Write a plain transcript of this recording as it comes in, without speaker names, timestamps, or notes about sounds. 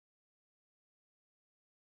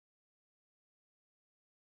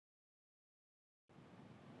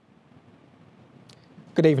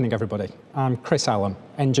Good evening, everybody. I'm Chris Allen,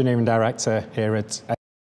 Engineering Director here at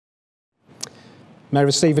Mayor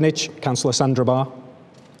of Stevenage, Councillor Sandra Barr,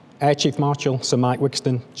 Air Chief Marshal Sir Mike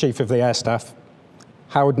Wigston, Chief of the Air Staff,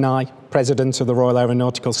 Howard Nye, President of the Royal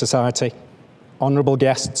Aeronautical Society, honourable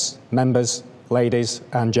guests, members, ladies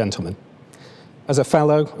and gentlemen. As a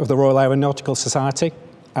Fellow of the Royal Aeronautical Society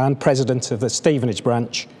and President of the Stevenage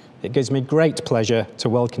Branch, it gives me great pleasure to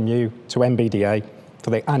welcome you to MBDA for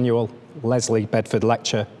the annual Leslie Bedford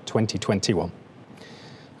Lecture 2021.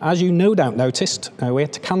 As you no doubt noticed, we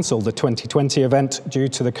had to cancel the 2020 event due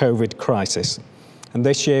to the COVID crisis. And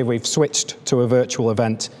this year we've switched to a virtual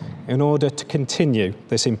event in order to continue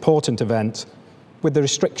this important event with the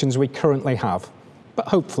restrictions we currently have, but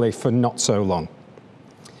hopefully for not so long.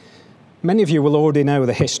 Many of you will already know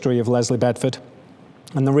the history of Leslie Bedford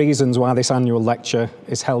and the reasons why this annual lecture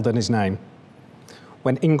is held in his name.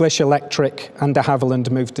 When English Electric and de Havilland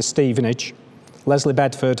moved to Stevenage, Leslie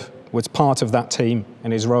Bedford was part of that team in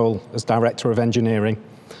his role as Director of Engineering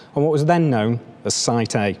on what was then known as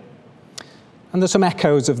Site A. And there's some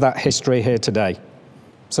echoes of that history here today.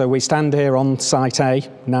 So we stand here on Site A,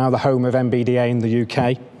 now the home of MBDA in the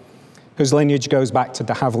UK, whose lineage goes back to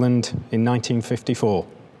de Havilland in 1954.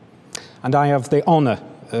 And I have the honour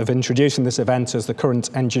of introducing this event as the current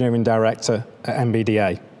Engineering Director at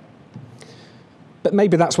MBDA. But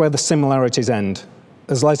maybe that's where the similarities end,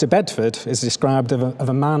 as Leslie Bedford is described of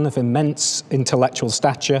a man of immense intellectual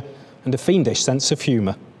stature and a fiendish sense of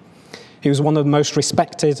humour. He was one of the most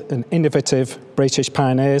respected and innovative British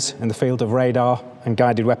pioneers in the field of radar and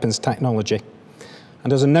guided weapons technology.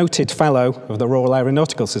 And as a noted Fellow of the Royal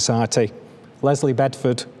Aeronautical Society, Leslie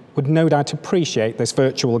Bedford would no doubt appreciate this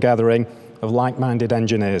virtual gathering of like-minded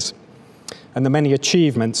engineers and the many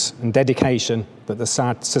achievements and dedication that the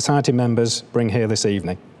Society members bring here this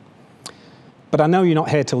evening. But I know you're not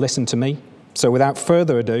here to listen to me, so without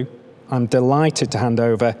further ado, I'm delighted to hand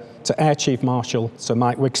over to Air Chief Marshal Sir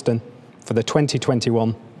Mike Wigston for the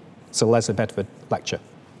 2021 Sir Leslie Bedford Lecture.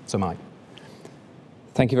 Sir Mike.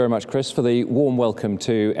 Thank you very much, Chris, for the warm welcome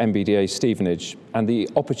to MBDA Stevenage and the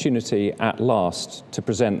opportunity at last to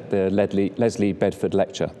present the Leslie Bedford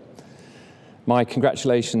Lecture. My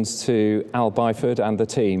congratulations to Al Byford and the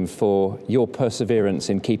team for your perseverance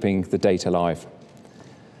in keeping the date alive.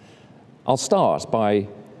 I'll start by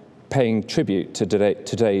paying tribute to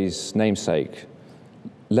today's namesake,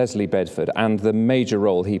 Leslie Bedford, and the major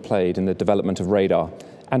role he played in the development of radar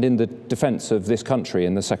and in the defence of this country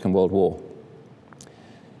in the Second World War.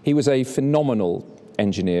 He was a phenomenal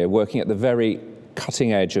engineer working at the very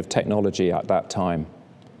cutting edge of technology at that time.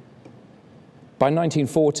 By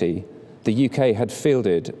 1940, the UK had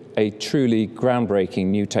fielded a truly groundbreaking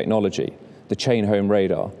new technology, the chain-home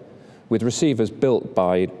radar, with receivers built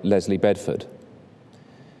by Leslie Bedford.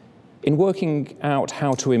 In working out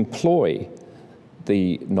how to employ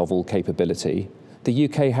the novel capability, the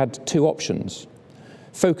UK had two options: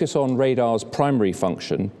 focus on radar's primary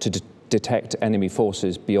function to detect enemy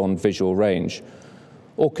forces beyond visual range,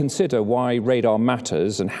 or consider why radar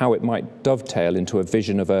matters and how it might dovetail into a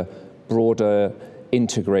vision of a broader,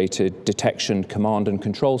 integrated detection, command and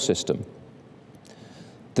control system.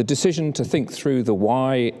 The decision to think through the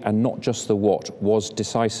why and not just the what was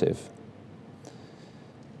decisive.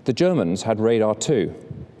 The Germans had radar too.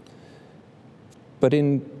 But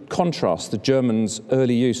in contrast, the Germans'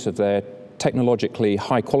 early use of their technologically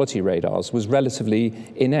high-quality radars was relatively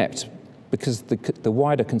inept because the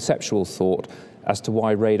wider conceptual thought as to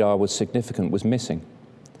why radar was significant was missing.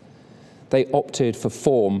 They opted for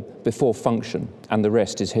form before function, and the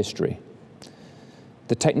rest is history.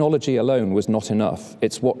 The technology alone was not enough.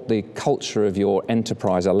 It's what the culture of your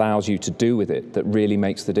enterprise allows you to do with it that really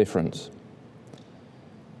makes the difference.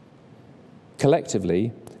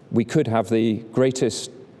 Collectively, we could have the greatest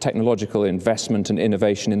technological investment and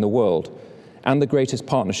innovation in the world, and the greatest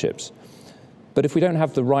partnerships. But if we don't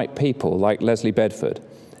have the right people like Leslie Bedford,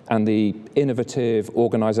 and the innovative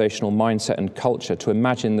organizational mindset and culture to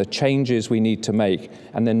imagine the changes we need to make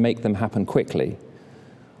and then make them happen quickly,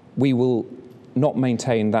 we will not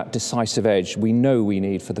maintain that decisive edge we know we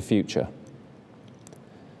need for the future.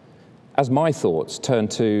 As my thoughts turn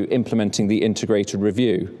to implementing the integrated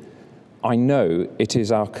review, I know it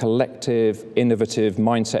is our collective, innovative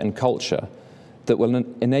mindset and culture that will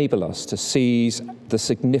enable us to seize the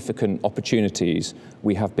significant opportunities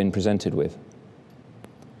we have been presented with.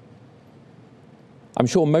 I'm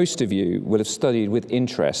sure most of you will have studied with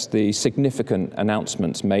interest the significant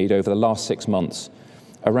announcements made over the last 6 months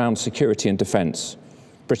around security and defence,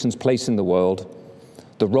 Britain's place in the world,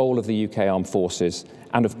 the role of the UK Armed Forces,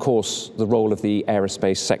 and of course the role of the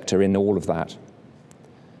aerospace sector in all of that.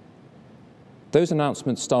 Those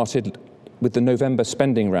announcements started with the November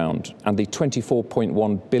spending round and the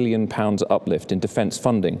 £24.1 billion uplift in defence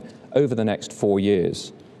funding over the next 4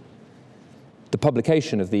 years. The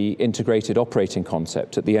publication of the integrated operating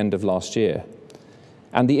concept at the end of last year,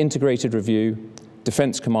 and the integrated review,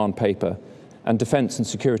 defence command paper, and defence and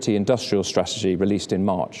security industrial strategy released in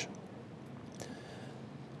March.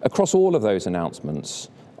 Across all of those announcements,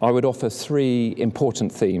 I would offer 3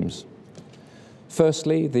 important themes.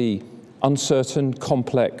 Firstly, the uncertain,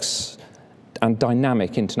 complex, and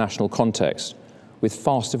dynamic international context, with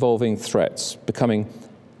fast evolving threats becoming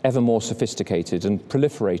ever more sophisticated and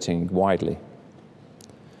proliferating widely.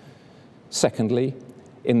 Secondly,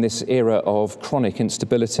 in this era of chronic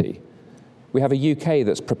instability, we have a UK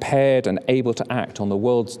that's prepared and able to act on the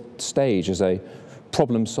world stage as a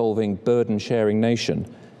problem-solving, burden-sharing nation,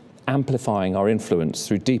 amplifying our influence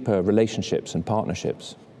through deeper relationships and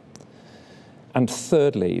partnerships. And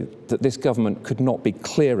thirdly, that this government could not be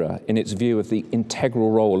clearer in its view of the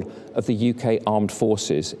integral role of the UK armed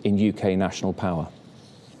forces in UK national power.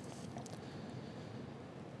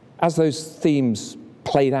 As those themes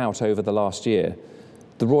played out over the last year,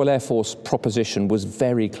 the Royal Air Force proposition was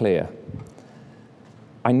very clear.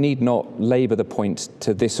 I need not labour the point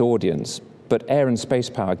to this audience, but air and space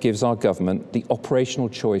power gives our government the operational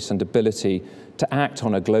choice and ability to act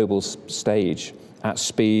on a global stage at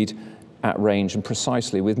speed, at range, and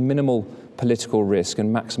precisely with minimal political risk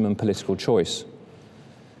and maximum political choice.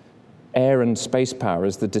 Air and space power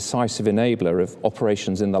is the decisive enabler of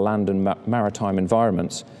operations in the land and maritime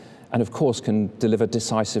environments, and of course can deliver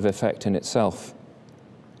decisive effect in itself.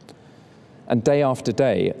 And day after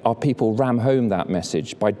day, our people ram home that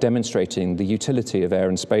message by demonstrating the utility of air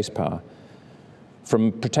and space power,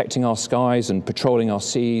 from protecting our skies and patrolling our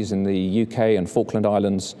seas in the UK and Falkland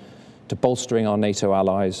Islands, to bolstering our NATO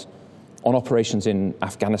allies, on operations in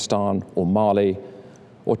Afghanistan or Mali,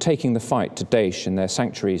 or taking the fight to Daesh in their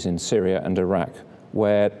sanctuaries in Syria and Iraq,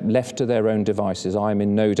 where, left to their own devices, I am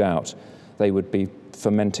in no doubt they would be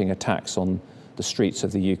fomenting attacks on the streets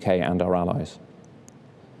of the UK and our allies.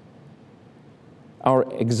 Our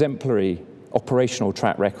exemplary operational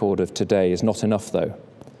track record of today is not enough, though.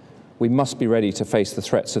 We must be ready to face the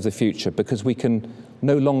threats of the future, because we can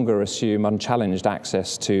no longer assume unchallenged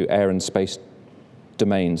access to air and space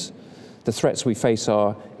domains. The threats we face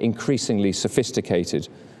are increasingly sophisticated,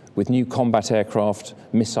 with new combat aircraft,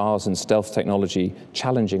 missiles and stealth technology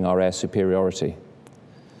challenging our air superiority.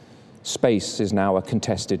 Space is now a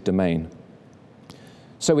contested domain.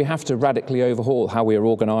 So we have to radically overhaul how we are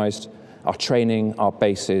organised, our training, our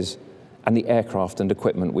bases, and the aircraft and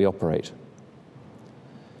equipment we operate.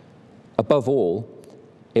 Above all,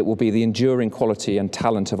 it will be the enduring quality and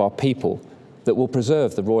talent of our people that will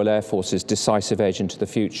preserve the Royal Air Force's decisive edge into the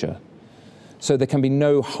future. So there can be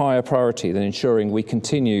no higher priority than ensuring we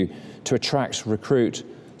continue to attract, recruit,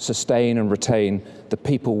 sustain and retain the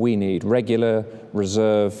people we need: regular,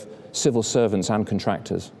 reserve, civil servants and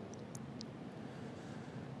contractors.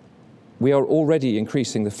 We are already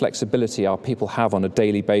increasing the flexibility our people have on a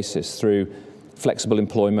daily basis through flexible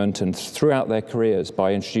employment and throughout their careers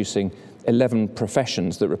by introducing 11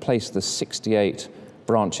 professions that replace the 68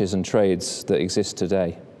 branches and trades that exist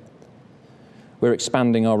today. We're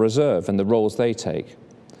expanding our reserve and the roles they take.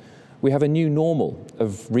 We have a new normal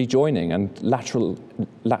of rejoining and lateral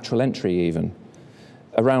entry even.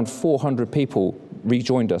 Around 400 people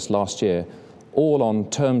rejoined us last year, all on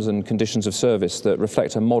terms and conditions of service that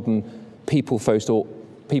reflect a modern,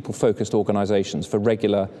 people-focused organisations for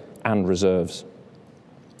regular and reserves.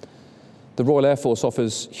 The Royal Air Force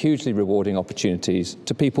offers hugely rewarding opportunities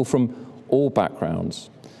to people from all backgrounds,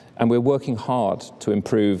 and we're working hard to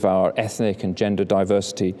improve our ethnic and gender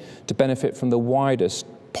diversity to benefit from the widest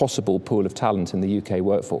possible pool of talent in the UK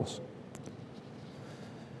workforce.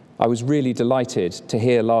 I was really delighted to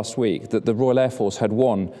hear last week that the Royal Air Force had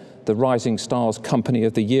won the Rising Stars Company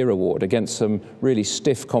of the Year award against some really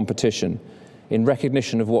stiff competition in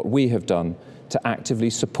recognition of what we have done to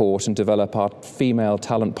actively support and develop our female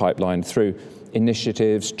talent pipeline through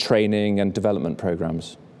initiatives, training and development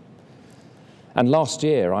programs. And last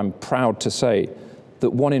year, I'm proud to say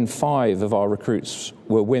that 1 in 5 of our recruits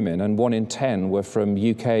were women and 1 in 10 were from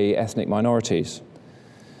UK ethnic minorities.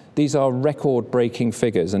 These are record-breaking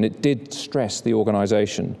figures, and it did stress the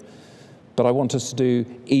organisation. But I want us to do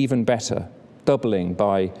even better, doubling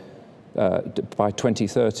by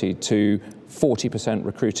 2030 to 40%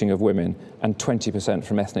 recruiting of women and 20%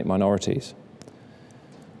 from ethnic minorities.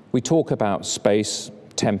 We talk about space,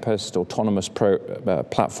 Tempest, autonomous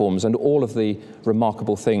platforms, and all of the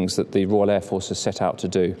remarkable things that the Royal Air Force has set out to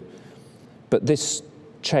do. But this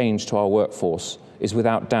change to our workforce is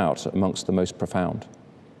without doubt amongst the most profound.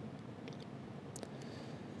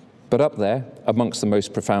 But up there, amongst the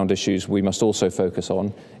most profound issues we must also focus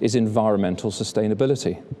on, is environmental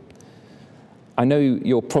sustainability. I know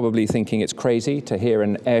you're probably thinking it's crazy to hear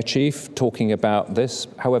an air chief talking about this.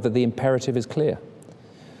 However, the imperative is clear.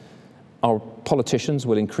 Our politicians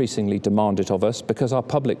will increasingly demand it of us because our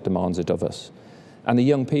public demands it of us. And the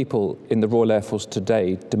young people in the Royal Air Force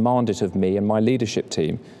today demand it of me and my leadership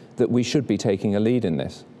team that we should be taking a lead in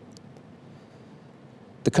this.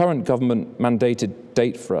 The current government mandated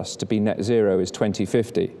date for us to be net zero is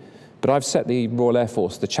 2050, but I've set the Royal Air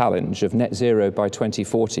Force the challenge of net zero by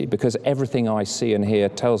 2040 because everything I see and hear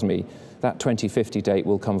tells me that 2050 date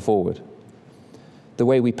will come forward. The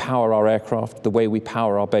way we power our aircraft, the way we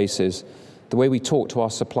power our bases, the way we talk to our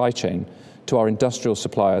supply chain, to our industrial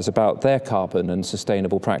suppliers about their carbon and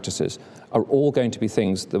sustainable practices are all going to be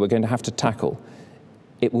things that we're going to have to tackle.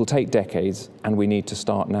 It will take decades, and we need to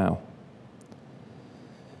start now.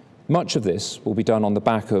 Much of this will be done on the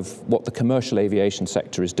back of what the commercial aviation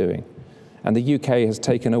sector is doing, and the UK has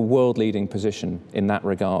taken a world-leading position in that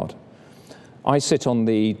regard. I sit on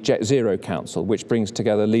the JetZero Council, which brings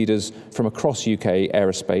together leaders from across UK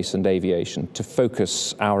aerospace and aviation to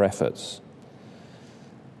focus our efforts.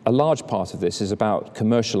 A large part of this is about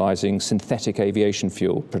commercialising synthetic aviation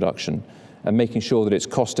fuel production and making sure that it's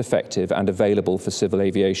cost-effective and available for civil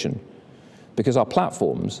aviation, because our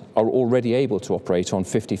platforms are already able to operate on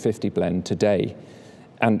 50-50 blend today,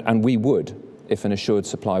 and we would if an assured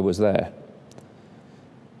supply was there.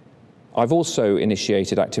 I've also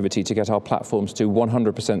initiated activity to get our platforms to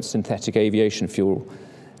 100% synthetic aviation fuel,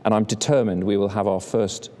 and I'm determined we will have our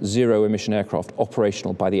first zero-emission aircraft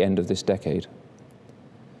operational by the end of this decade.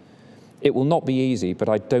 It will not be easy, but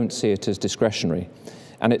I don't see it as discretionary.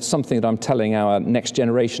 And it's something that I'm telling our next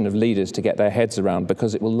generation of leaders to get their heads around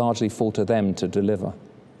because it will largely fall to them to deliver.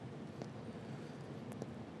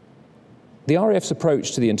 The RAF's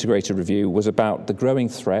approach to the integrated review was about the growing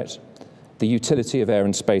threat, the utility of air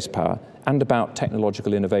and space power, and about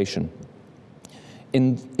technological innovation.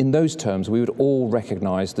 In those terms, we would all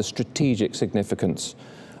recognise the strategic significance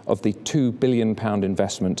of the £2 billion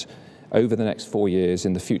investment over the next 4 years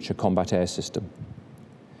in the future combat air system.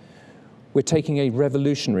 We're taking a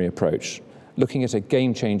revolutionary approach, looking at a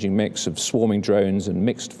game-changing mix of swarming drones and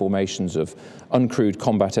mixed formations of uncrewed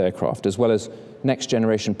combat aircraft, as well as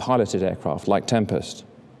next-generation piloted aircraft like Tempest.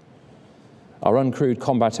 Our uncrewed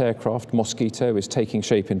combat aircraft, Mosquito, is taking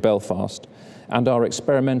shape in Belfast, and our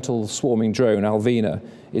experimental swarming drone, Alvina,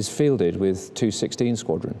 is fielded with 216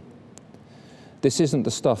 Squadron. This isn't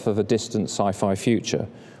the stuff of a distant sci-fi future.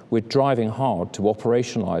 We're driving hard to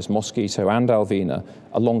operationalise Mosquito and Alvina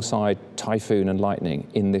alongside Typhoon and Lightning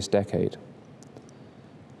in this decade.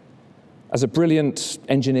 As a brilliant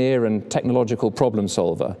engineer and technological problem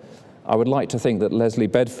solver, I would like to think that Leslie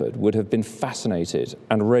Bedford would have been fascinated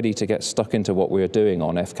and ready to get stuck into what we are doing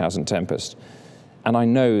on FCAS and Tempest. And I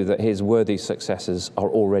know that his worthy successors are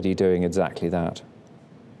already doing exactly that.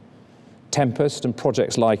 Tempest and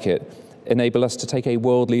projects like it enable us to take a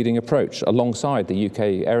world-leading approach alongside the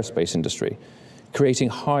UK aerospace industry, creating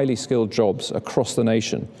highly skilled jobs across the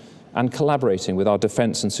nation and collaborating with our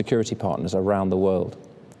defence and security partners around the world.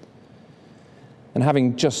 And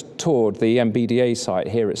having just toured the MBDA site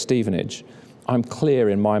here at Stevenage, I'm clear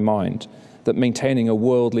in my mind that maintaining a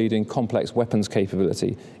world-leading complex weapons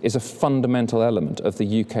capability is a fundamental element of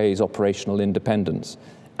the UK's operational independence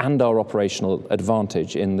and our operational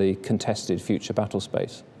advantage in the contested future battle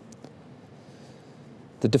space.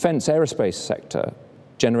 The defence aerospace sector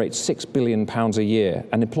generates £6 billion a year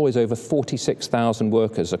and employs over 46,000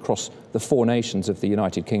 workers across the 4 nations of the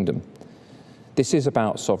United Kingdom. This is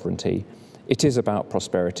about sovereignty, it is about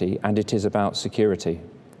prosperity, and it is about security.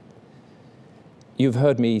 You've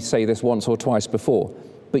heard me say this once or twice before,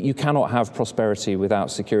 but you cannot have prosperity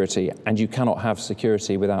without security, and you cannot have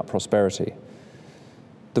security without prosperity.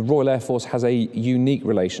 The Royal Air Force has a unique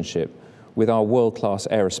relationship with our world-class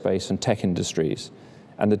aerospace and tech industries,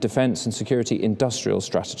 and the defence and security industrial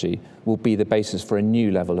strategy will be the basis for a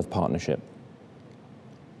new level of partnership.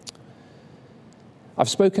 I've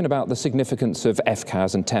spoken about the significance of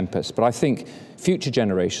FCAS and Tempest, but I think future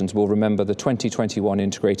generations will remember the 2021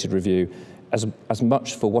 Integrated Review as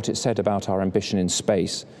much for what it said about our ambition in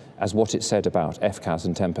space as what it said about FCAS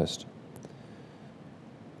and Tempest.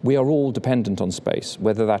 We are all dependent on space,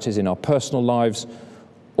 whether that is in our personal lives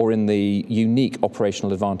or in the unique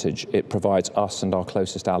operational advantage it provides us and our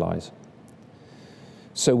closest allies.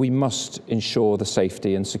 So we must ensure the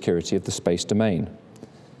safety and security of the space domain.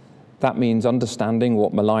 That means understanding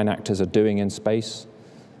what malign actors are doing in space,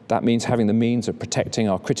 That means having the means of protecting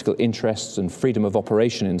our critical interests and freedom of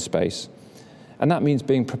operation in space. And that means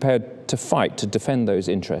being prepared to fight to defend those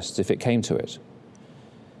interests if it came to it.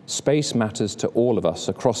 Space matters to all of us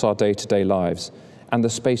across our day-to-day lives, and the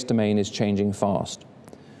space domain is changing fast.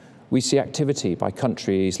 We see activity by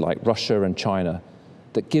countries like Russia and China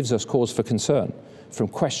that gives us cause for concern, from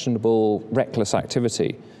questionable, reckless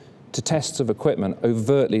activity to tests of equipment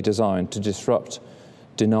overtly designed to disrupt,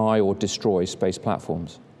 deny, or destroy space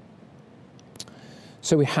platforms.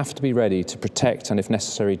 So we have to be ready to protect and, if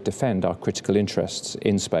necessary, defend our critical interests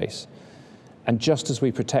in space. And just as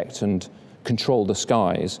we protect and control the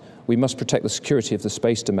skies, we must protect the security of the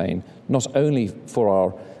space domain, not only for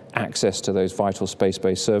our access to those vital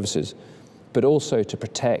space-based services, but also to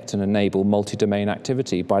protect and enable multi-domain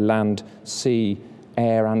activity by land, sea,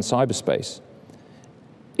 air, and cyberspace.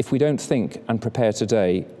 If we don't think and prepare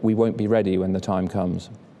today, we won't be ready when the time comes.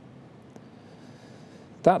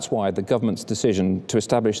 That's why the government's decision to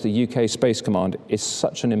establish the UK Space Command is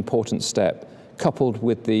such an important step, coupled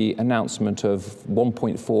with the announcement of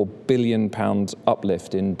 £1.4 billion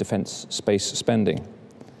uplift in defence space spending.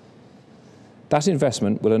 That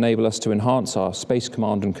investment will enable us to enhance our space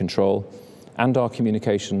command and control and our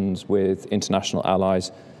communications with international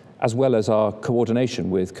allies, as well as our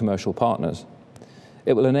coordination with commercial partners.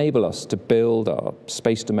 It will enable us to build our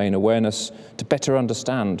space domain awareness to better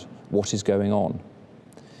understand what is going on.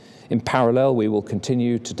 In parallel, we will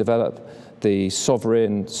continue to develop the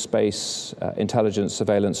sovereign space intelligence,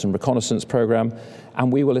 surveillance and reconnaissance program, and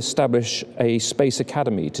we will establish a space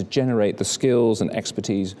academy to generate the skills and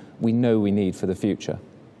expertise we know we need for the future.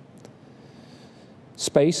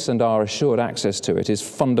 Space and our assured access to it is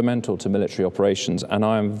fundamental to military operations, and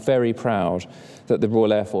I am very proud that the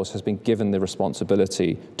Royal Air Force has been given the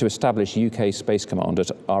responsibility to establish UK Space Command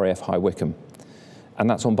at RAF High Wycombe. And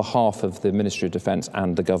that's on behalf of the Ministry of Defence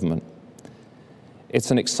and the government. It's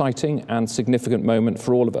an exciting and significant moment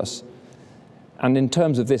for all of us. And in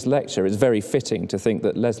terms of this lecture, it's very fitting to think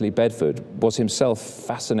that Leslie Bedford was himself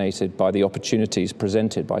fascinated by the opportunities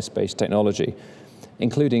presented by space technology,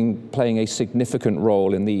 including playing a significant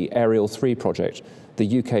role in the Ariel 3 project,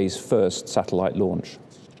 the UK's first satellite launch.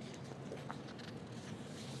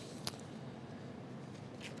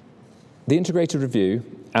 The integrated review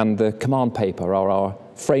and the command paper are our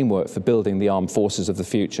framework for building the armed forces of the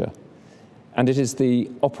future. And it is the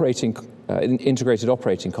integrated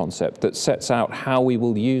operating concept that sets out how we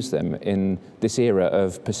will use them in this era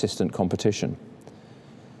of persistent competition.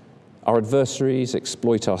 Our adversaries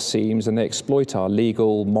exploit our seams, and they exploit our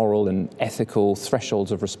legal, moral, and ethical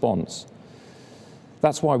thresholds of response.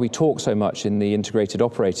 That's why we talk so much in the integrated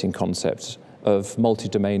operating concept of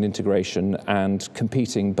multi-domain integration and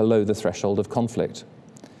competing below the threshold of conflict.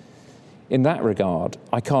 In that regard,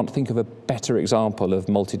 I can't think of a better example of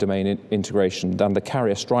multi-domain integration than the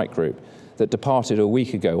Carrier Strike Group that departed a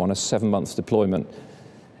week ago on a 7-month deployment,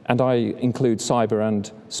 and I include cyber and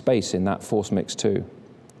space in that force mix too.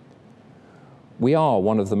 We are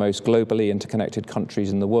one of the most globally interconnected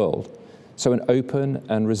countries in the world, so an open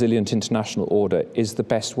and resilient international order is the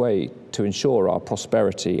best way to ensure our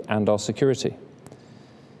prosperity and our security.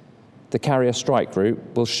 The Carrier Strike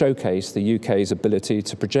Group will showcase the UK's ability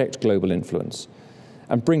to project global influence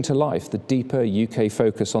and bring to life the deeper UK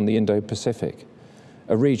focus on the Indo-Pacific,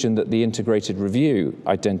 a region that the integrated review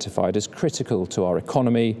identified as critical to our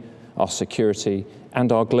economy, our security,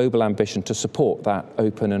 and our global ambition to support that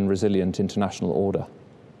open and resilient international order.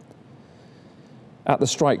 At the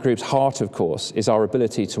Strike Group's heart, of course, is our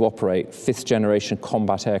ability to operate fifth-generation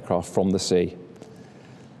combat aircraft from the sea.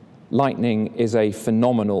 Lightning is a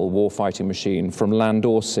phenomenal warfighting machine from land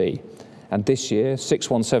or sea, and this year,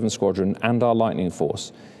 617 Squadron and our Lightning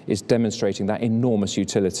Force is demonstrating that enormous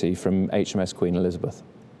utility from HMS Queen Elizabeth.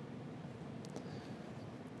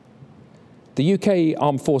 The UK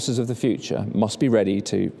Armed Forces of the future must be ready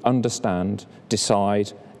to understand,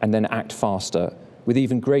 decide, and then act faster with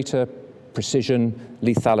even greater precision,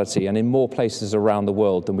 lethality, and in more places around the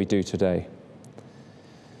world than we do today.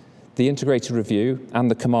 The integrated review and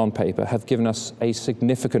the command paper have given us a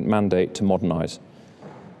significant mandate to modernise,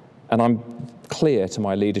 and I'm clear to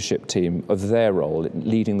my leadership team of their role in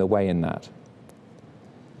leading the way in that.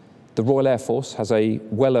 The Royal Air Force has a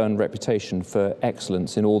well-earned reputation for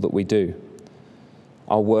excellence in all that we do.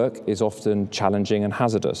 Our work is often challenging and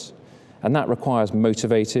hazardous, and that requires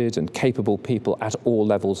motivated and capable people at all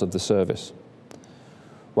levels of the service.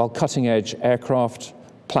 While cutting-edge aircraft,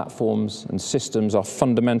 platforms and systems are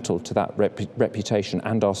fundamental to that reputation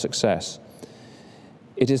and our success,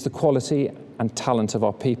 it is the quality and talent of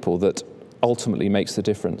our people that ultimately makes the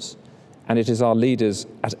difference, and it is our leaders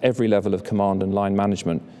at every level of command and line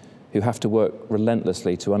management who have to work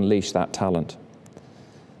relentlessly to unleash that talent.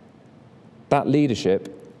 That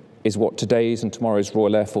leadership is what today's and tomorrow's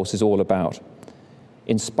Royal Air Force is all about,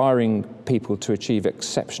 inspiring people to achieve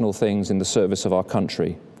exceptional things in the service of our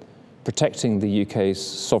country, protecting the UK's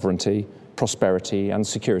sovereignty, prosperity and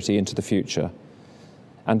security into the future,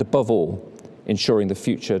 and above all, ensuring the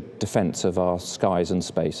future defence of our skies and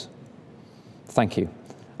space. Thank you.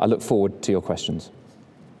 I look forward to your questions.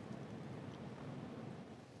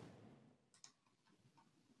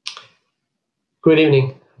 Good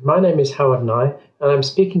evening. My name is Howard Nye, and I'm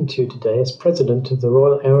speaking to you today as President of the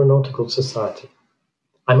Royal Aeronautical Society.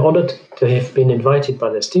 I'm honoured to have been invited by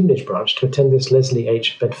the Stevenage Branch to attend this Leslie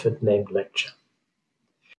H. Bedford named lecture.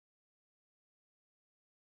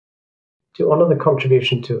 To honour the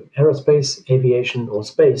contribution to aerospace, aviation or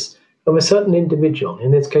space of a certain individual, in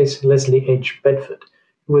this case Leslie H. Bedford,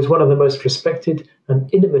 who was one of the most respected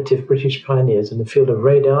and innovative British pioneers in the field of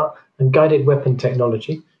radar and guided weapon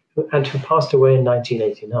technology, and who passed away in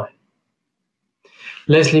 1989.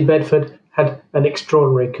 Leslie Bedford had an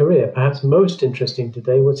extraordinary career. Perhaps most interesting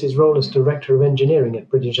today was his role as Director of Engineering at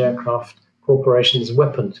British Aircraft Corporation's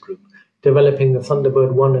Weapons Group, developing the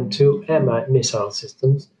Thunderbird 1 and 2 air missile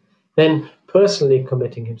systems, then personally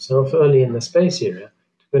committing himself early in the space era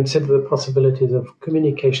to consider the possibilities of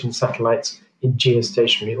communication satellites in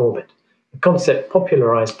geostationary orbit, a concept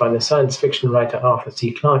popularized by the science fiction writer Arthur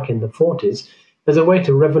C. Clarke in the 40s as a way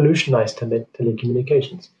to revolutionize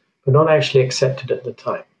telecommunications, but not actually accepted at the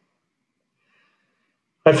time.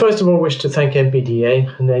 I first of all wish to thank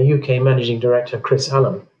MBDA and their UK Managing Director Chris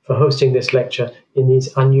Allen for hosting this lecture in these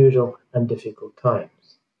unusual and difficult times.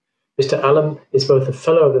 Mr. Allen is both a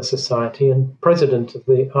Fellow of the Society and President of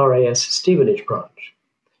the RAeS Stevenage Branch.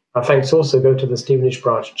 Our thanks also go to the Stevenage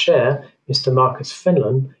Branch Chair, Mr. Marcus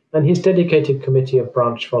Fenlon, and his dedicated committee of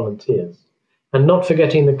branch volunteers. And not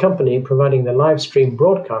forgetting the company providing the live stream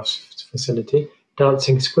broadcast facility,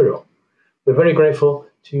 Dancing Squirrel. We're very grateful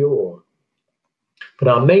to you all. But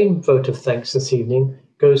our main vote of thanks this evening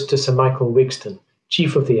goes to Sir Michael Wigston,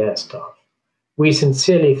 Chief of the Air Staff. We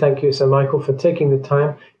sincerely thank you, Sir Michael, for taking the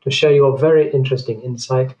time to share your very interesting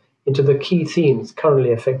insight into the key themes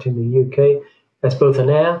currently affecting the UK as both an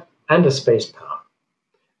air and a space power.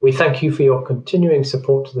 We thank you for your continuing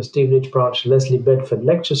support to the Stevenage Branch Leslie Bedford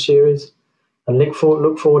Lecture Series, and look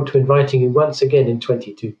forward to inviting you once again in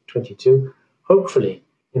 2022, hopefully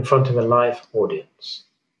in front of a live audience.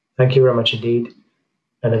 Thank you very much indeed,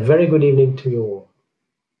 and a very good evening to you all.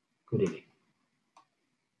 Good evening.